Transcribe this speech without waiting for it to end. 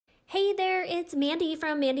Hey there, it's Mandy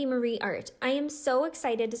from Mandy Marie Art. I am so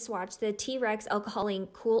excited to swatch the TREX alcohol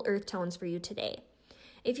ink Cool Earthtones for you today.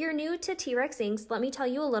 If you're new to TREX inks, let me tell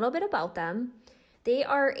you a little bit about them. They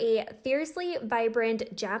are a fiercely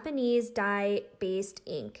vibrant Japanese dye-based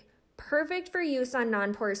ink, perfect for use on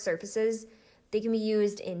non-porous surfaces. They can be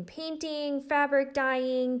used in painting, fabric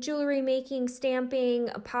dyeing, jewelry making, stamping,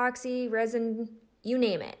 epoxy, resin, you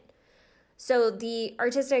name it. So the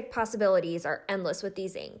artistic possibilities are endless with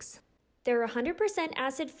these inks. They're 100%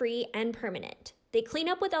 acid-free and permanent. They clean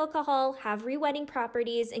up with alcohol, have re-wetting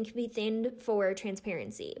properties, and can be thinned for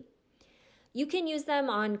transparency. You can use them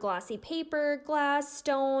on glossy paper, glass,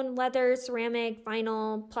 stone, leather, ceramic,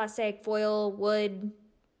 vinyl, plastic, foil, wood,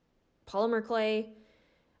 polymer clay.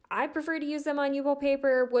 I prefer to use them on U-boat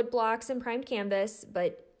paper, wood blocks, and primed canvas,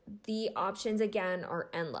 but the options again are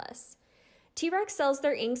endless. TREX sells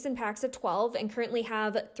their inks in packs of 12 and currently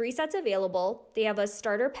have 3 sets available. They have a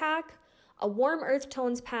starter pack, a warm earth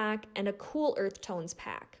tones pack, and a cool earth tones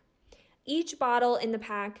pack. Each bottle in the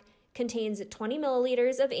pack contains 20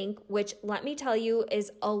 milliliters of ink, which, let me tell you,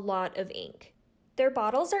 is a lot of ink. Their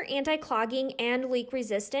bottles are anti-clogging and leak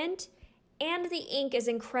resistant, and the ink is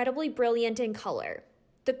incredibly brilliant in color.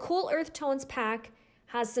 The Cool Earth Tones pack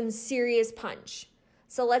has some serious punch.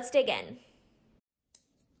 So let's dig in.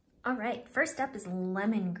 All right, first up is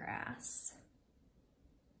Lemongrass.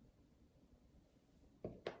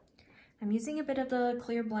 I'm using a bit of the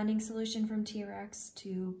clear blending solution from TREX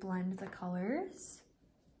to blend the colors.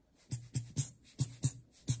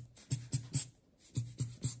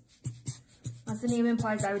 As the name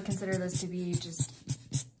implies, I would consider this to be just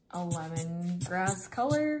a lemongrass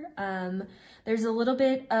color. There's a little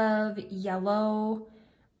bit of yellow,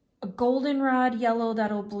 a goldenrod yellow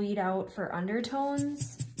that'll bleed out for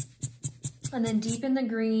undertones. And then deep in the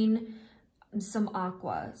green, some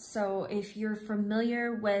aqua. So if you're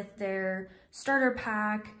familiar with their starter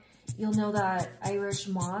pack, you'll know that Irish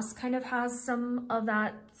moss kind of has some of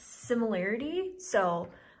that similarity. So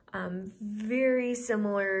very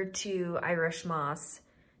similar to Irish moss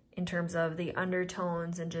in terms of the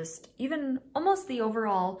undertones and just even almost the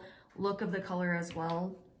overall look of the color as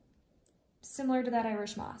well. Similar to that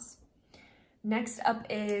Irish moss. Next up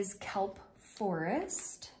is Kelp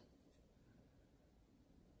Forest.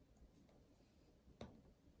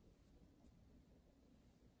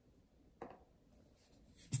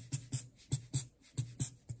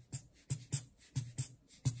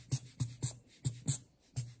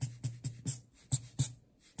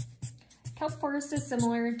 Kelp Forest is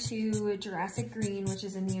similar to Jurassic Green, which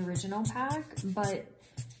is in the original pack, but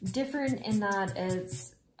different in that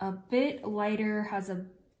it's a bit lighter, has a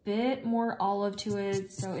bit more olive to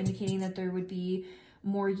it, so indicating that there would be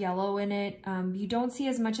more yellow in it. You don't see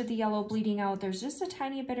as much of the yellow bleeding out. There's just a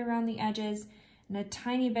tiny bit around the edges and a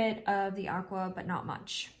tiny bit of the aqua, but not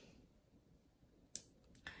much.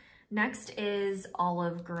 Next is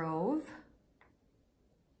Olive Grove.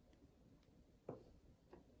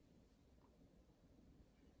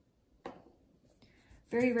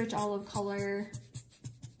 Very rich olive color.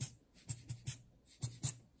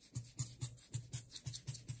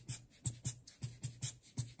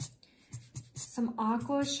 Some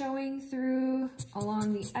aqua showing through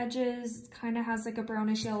along the edges. Kind of has like a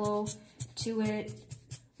brownish yellow to it.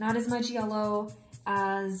 Not as much yellow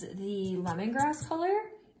as the lemongrass color,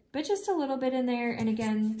 but just a little bit in there. And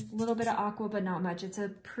again, a little bit of aqua, but not much. It's a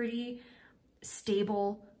pretty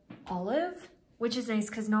stable olive, which is nice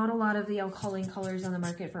because not a lot of the alcohol colors on the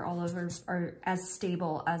market for olive are as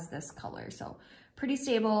stable as this color. So pretty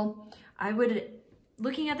stable.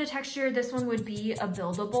 Looking at the texture, this one would be a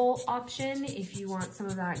buildable option if you want some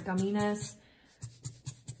of that gumminess.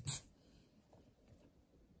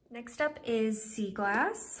 Next up is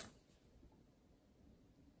Seaglass.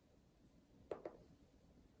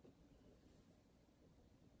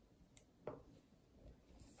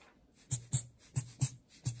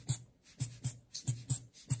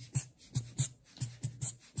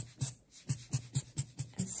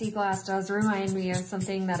 Seaglass does remind me of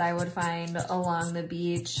something that I would find along the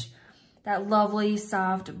beach. That lovely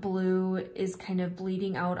soft blue is kind of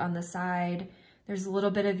bleeding out on the side. There's a little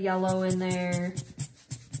bit of yellow in there.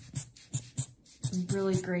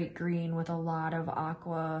 Really great green with a lot of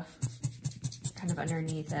aqua kind of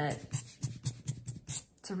underneath it.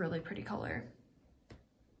 It's a really pretty color.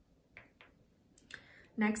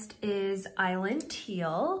 Next is Island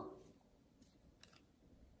Teal.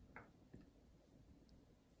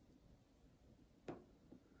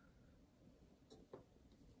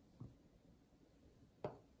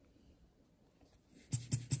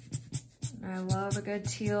 I love a good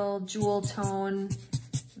teal jewel tone.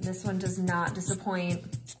 This one does not disappoint.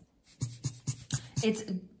 It's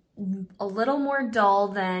a little more dull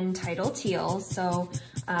than Tidal Teal, so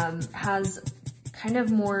has kind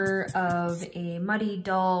of more of a muddy,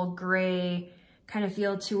 dull, gray kind of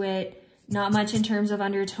feel to it. Not much in terms of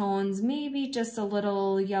undertones, maybe just a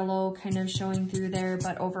little yellow kind of showing through there,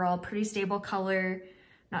 but overall pretty stable color,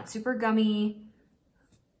 not super gummy.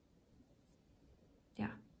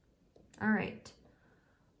 Yeah, all right.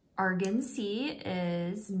 Aegean Sea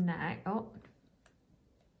is next. Oh,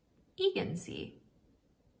 Aegean Sea.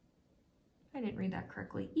 I didn't read that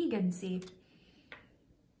correctly. Aegean Sea.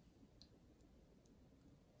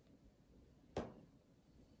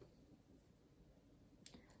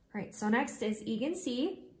 All right, so next is Aegean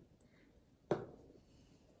Sea.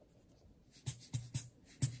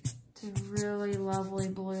 It's a really lovely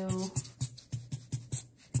blue.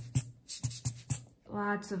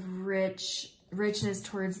 Lots of richness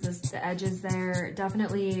towards the edges there.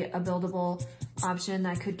 Definitely a buildable option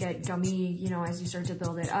that could get gummy, you know, as you start to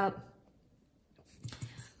build it up.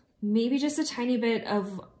 Maybe just a tiny bit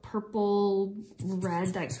of purple red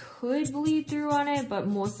that could bleed through on it, but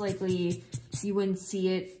most likely you wouldn't see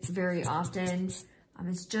it very often.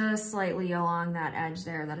 It's just slightly along that edge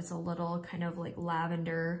there that it's a little kind of like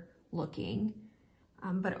lavender looking,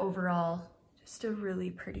 but overall just a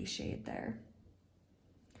really pretty shade there.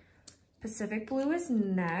 Pacific Blue is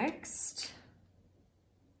next.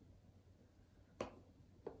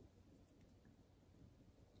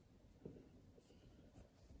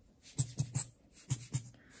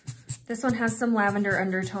 This one has some lavender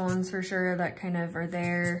undertones for sure that kind of are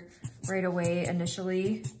there right away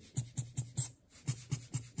initially.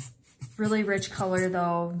 Really rich color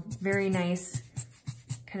though, very nice,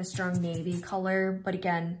 kind of strong navy color, but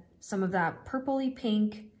again, some of that purpley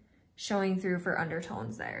pink showing through for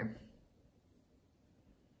undertones there.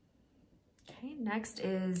 Okay, next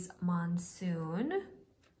is Monsoon.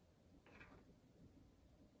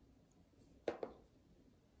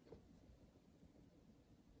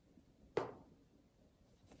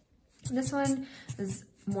 This one is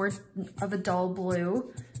more of a dull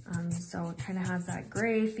blue, so it kind of has that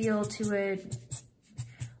gray feel to it,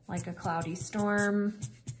 like a cloudy storm.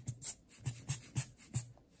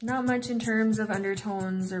 Not much in terms of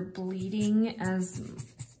undertones or bleeding as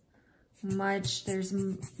much. There's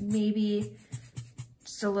maybe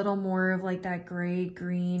just a little more of like that gray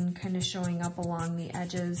green kind of showing up along the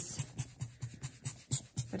edges,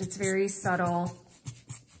 but it's very subtle.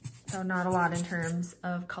 So not a lot in terms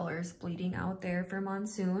of colors bleeding out there for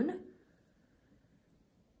Monsoon.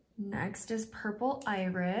 Next is Purple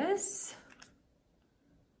Iris.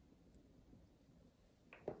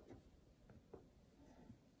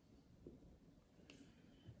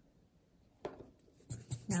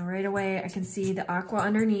 Now right away I can see the aqua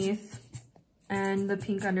underneath and the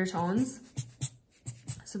pink undertones.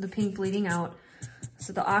 So the pink bleeding out.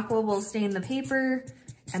 So the aqua will stay in the paper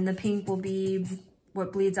and the pink will be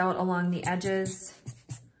what bleeds out along the edges.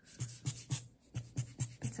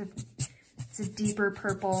 It's a deeper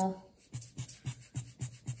purple.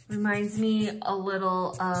 Reminds me a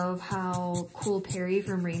little of how Cool Perry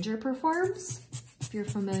from Ranger performs, if you're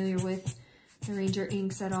familiar with the Ranger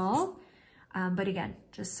inks at all. But again,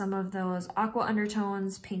 just some of those aqua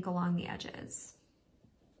undertones, pink along the edges.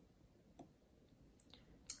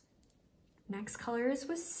 Next color is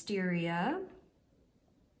Wisteria.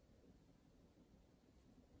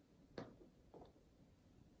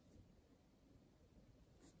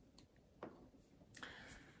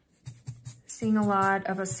 Seeing a lot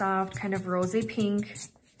of a soft kind of rosy pink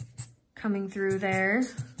coming through there.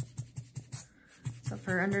 So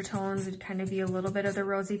for undertones, it'd kind of be a little bit of the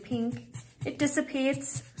rosy pink. It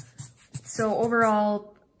dissipates. So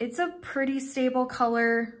overall, it's a pretty stable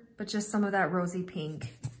color, but just some of that rosy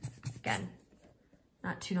pink. Again,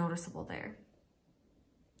 not too noticeable there.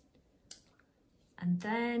 And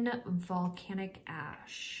then Volcanic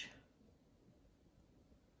Ash.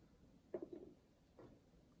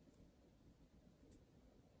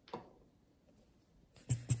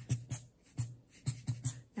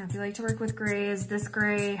 Now, if you like to work with grays, this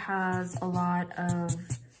gray has a lot of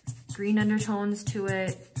green undertones to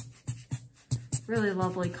it. Really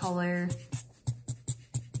lovely color.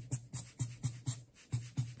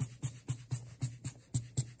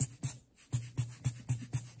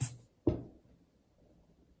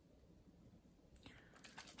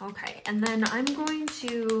 Okay, and then I'm going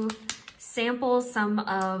to sample some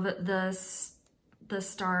of the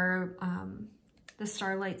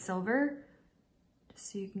Starlight Silver,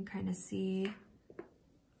 just so you can kind of see.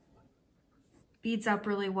 Beads up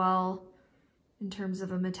really well in terms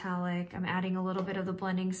of a metallic. I'm adding a little bit of the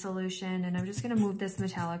blending solution, and I'm just gonna move this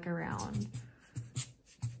metallic around.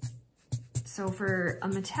 So for a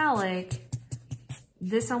metallic,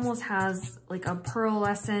 this almost has like a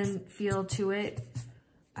pearlescent feel to it.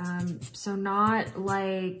 So not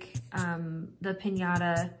like the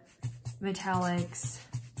Pinata metallics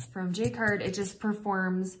from Jacquard. It just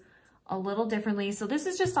performs a little differently. So this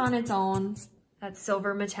is just on its own, that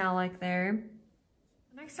silver metallic there.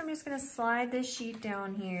 Next, I'm just gonna slide this sheet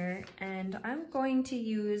down here, and I'm going to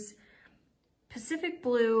use Pacific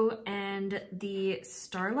Blue and the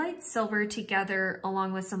Starlight Silver together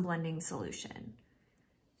along with some blending solution.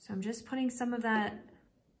 So I'm just putting some of that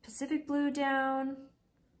Pacific Blue down,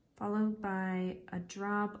 followed by a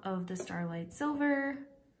drop of the Starlight Silver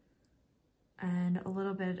and a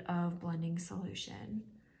little bit of blending solution,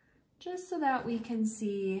 just so that we can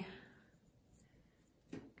see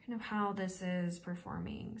kind of how this is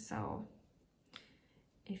performing. So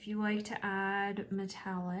if you like to add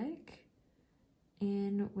metallic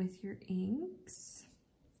in with your inks,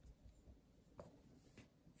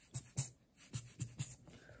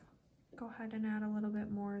 go ahead and add a little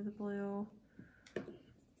bit more of the blue.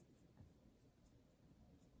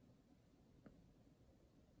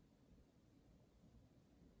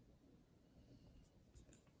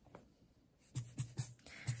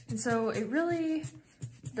 And so it really,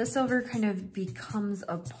 the silver kind of becomes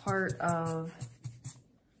a part of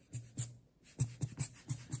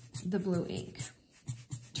the blue ink.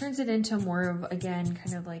 Turns it into more of, again,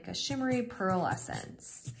 kind of like a shimmery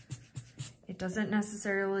pearlescence. It doesn't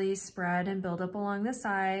necessarily spread and build up along the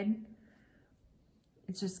side.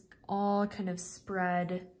 It's just all kind of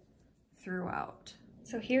spread throughout.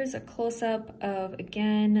 So here's a close-up of,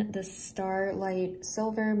 again, the Starlight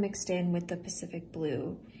Silver mixed in with the Pacific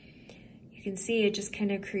Blue. You can see it just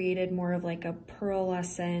kind of created more of like a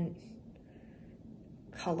pearlescent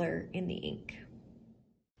color in the ink.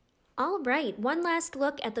 All right, one last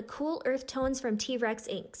look at the Cool Earthtones from TREX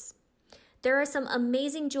inks. There are some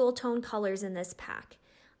amazing jewel tone colors in this pack.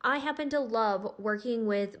 I happen to love working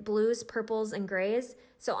with blues, purples, and grays,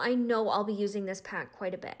 so I know I'll be using this pack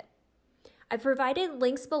quite a bit. I've provided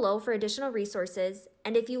links below for additional resources,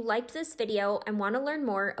 and if you liked this video and want to learn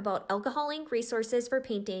more about alcohol ink resources for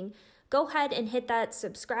painting, go ahead and hit that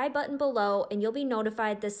subscribe button below and you'll be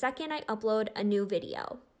notified the second I upload a new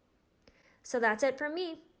video. So that's it from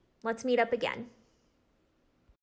me. Let's meet up again.